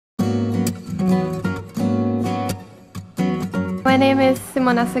My name is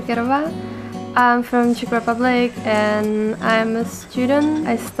Simona Sekerova. I'm from Czech Republic and I'm a student.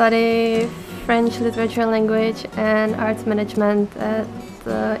 I study French literature and language and arts management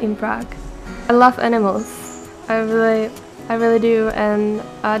in Prague. I love animals. I really do, and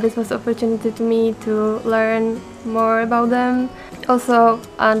this was an opportunity to me to learn more about them. Also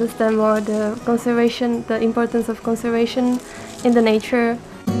understand more the conservation, the importance of conservation in the nature.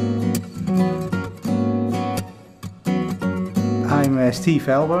 I'm Steve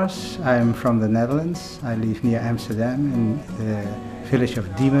Elbers. I'm from the Netherlands. I live near Amsterdam in the village of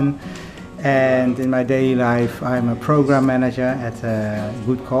Diemen. And in my daily life I'm a program manager at the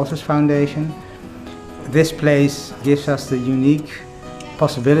Good Causes Foundation. This place gives us the unique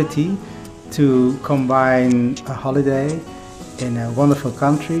possibility to combine a holiday in a wonderful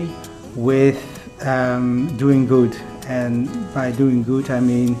country with doing good. And by doing good I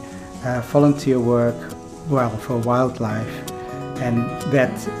mean volunteer work, well, for wildlife. And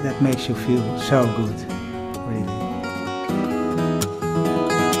that makes you feel so good, really.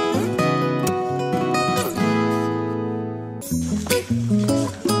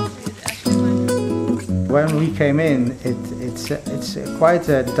 When we came in, it's quite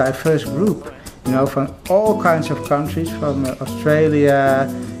a diverse group, you know, from all kinds of countries, from Australia,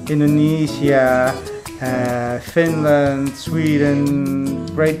 Indonesia, Finland, Sweden,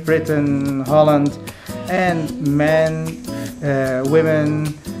 Great Britain, Holland, and men,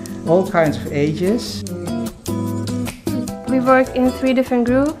 women, all kinds of ages. We work in 3 different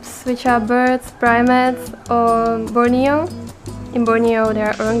groups, which are birds, primates, or Borneo. In Borneo there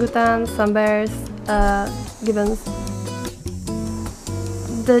are orangutans, some bears, gibbons.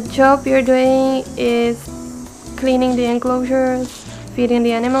 The job you're doing is cleaning the enclosures, feeding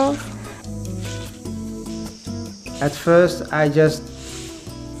the animals. At first I just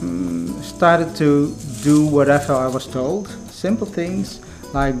started to do whatever I was told. Simple things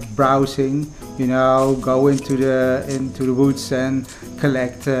like browsing, you know, go into the woods and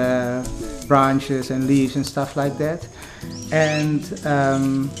collect branches and leaves and stuff like that. And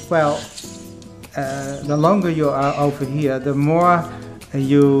the longer you are over here, the more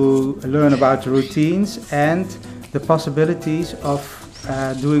you learn about the routines and the possibilities of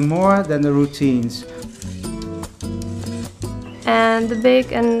doing more than the routines. And the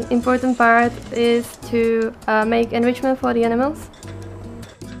big and important part is to make enrichment for the animals.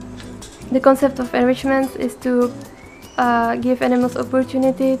 The concept of enrichment is to give animals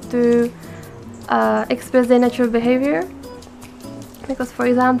opportunity to express their natural behavior. Because, for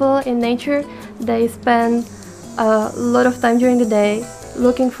example, in nature they spend a lot of time during the day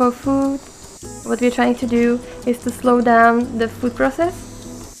looking for food. What we're trying to do is to slow down the food process.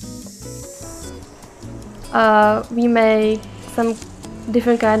 We make some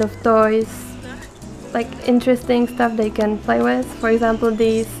different kind of toys, like interesting stuff they can play with. For example,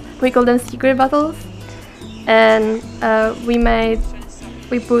 these, we call them secret bottles, and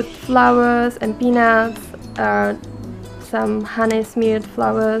we put flowers and peanuts, some honey smeared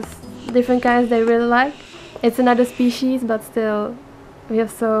flowers, different kinds they really like. It's another species, but still we have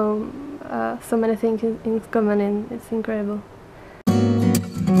so many things in common, and it's incredible.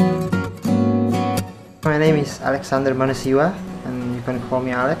 My name is Alexander Manasiwa, and you can call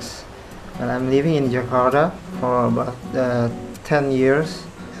me Alex. Well, I'm living in Jakarta for about 10 years,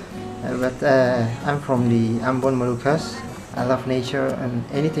 but I'm from the Ambon Moluccas. I love nature and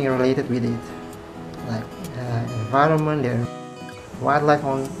anything related with it, like environment, the wildlife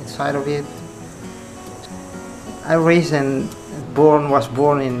on inside of it. I raised and was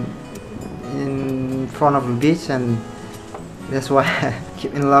born in front of the beach, and that's why I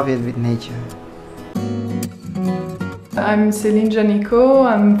keep in love with nature. I'm Céline Janico,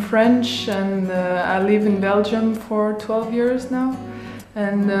 I'm French, and I live in Belgium for 12 years now,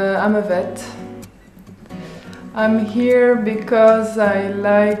 and I'm a vet. I'm here because I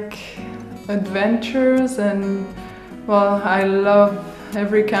like adventures and, well, I love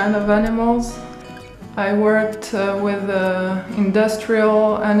every kind of animals. I worked with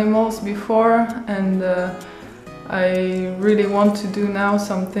industrial animals before, and I really want to do now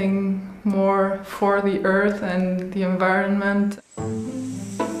something more for the earth and the environment.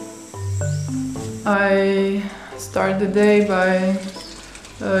 I start the day by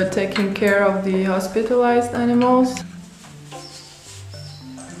taking care of the hospitalized animals,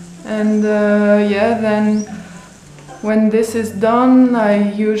 and then when this is done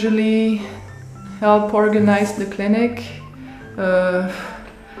I usually help organize the clinic,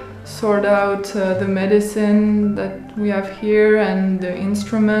 sort out the medicine that we have here and the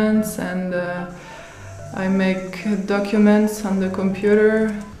instruments, and I make documents on the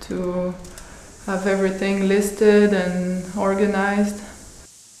computer to have everything listed and organized.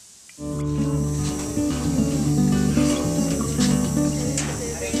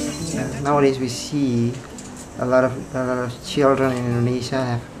 Nowadays we see a lot of children in Indonesia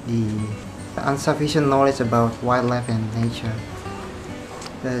have the insufficient knowledge about wildlife and nature.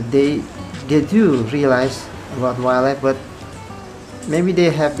 They do realize about wildlife, but maybe they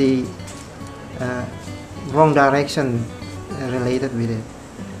have the wrong direction related with it.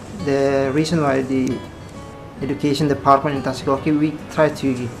 The reason why the education department in Tasikoki, we try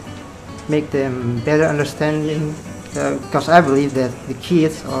to make them better understanding, because I believe that the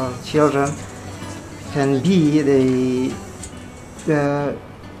kids or children can be the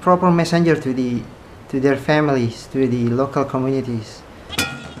proper messenger to their families, to the local communities.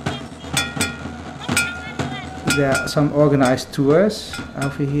 There are some organized tours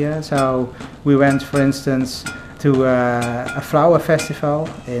over here. So we went, for instance, to a flower festival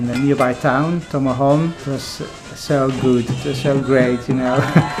in a nearby town, Tomohon. It was so good, it was so great, you know.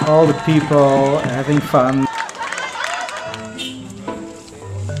 All the people having fun.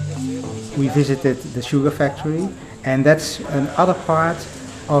 We visited the sugar factory, and that's another part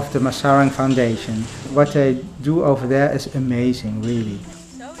of the Masarang Foundation. What they do over there is amazing, really.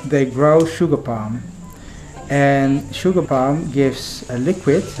 They grow sugar palm. And sugar palm gives a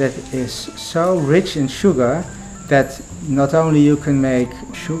liquid that is so rich in sugar that not only you can make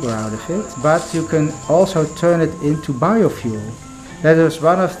sugar out of it, but you can also turn it into biofuel. That was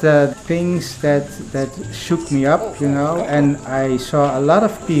one of the things that shook me up, you know, and I saw a lot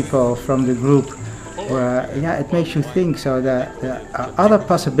of people from the group where, yeah, it makes you think. So there are other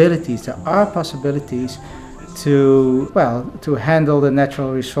possibilities, there are possibilities to handle the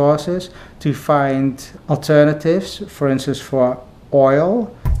natural resources, to find alternatives, for instance, for oil.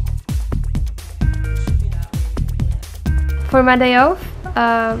 For my day off,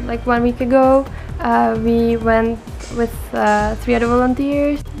 like 1 week ago, we went with 3 other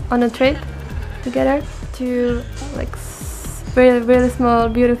volunteers on a trip together to like really small,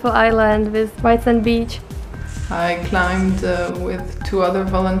 beautiful island with white sand beach. I climbed with 2 other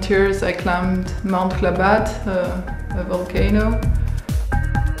volunteers. I climbed Mount Klabat, a volcano.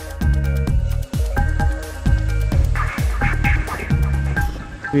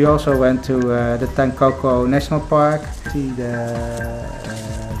 We also went to the Tasikoki National Park, see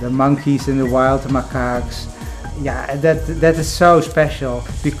the monkeys in the wild, the macaques. Yeah, that is so special,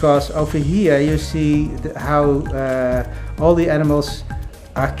 because over here you see how all the animals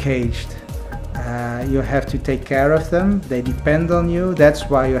are caged. You have to take care of them, they depend on you, that's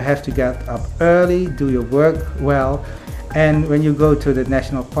why you have to get up early, do your work well. And when you go to the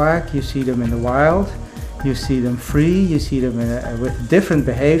national park, you see them in the wild, you see them free, you see them with different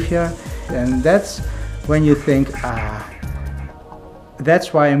behavior, and that's when you think,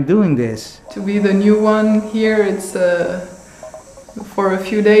 that's why I'm doing this. To be the new one here, it's for a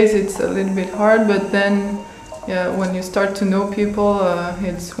few days it's a little bit hard, but then when you start to know people,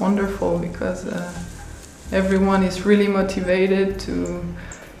 it's wonderful, because everyone is really motivated to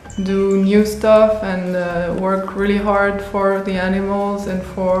do new stuff and work really hard for the animals and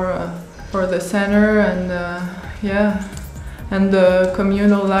for the center, and and the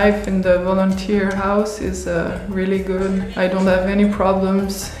communal life in the volunteer house is really good. I don't have any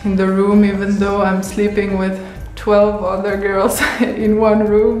problems in the room, even though I'm sleeping with 12 other girls in one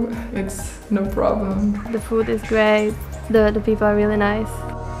room. It's no problem. The food is great, the people are really nice.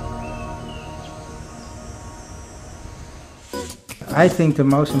 I think the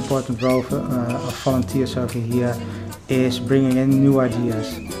most important role of volunteers over here is bringing in new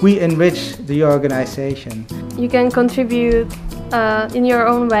ideas. We enrich the organization. You can contribute in your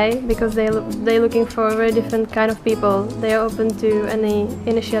own way, because they're looking for a very different kind of people. They are open to any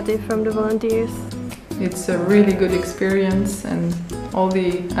initiative from the volunteers. It's a really good experience, and all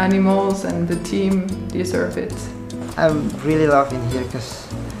the animals and the team deserve it. I really love in here because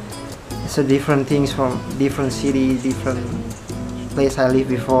it's a different things from different city, different place I lived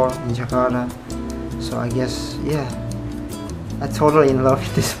before in Jakarta. So I guess, yeah, I'm totally in love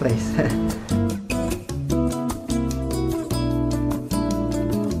with this place.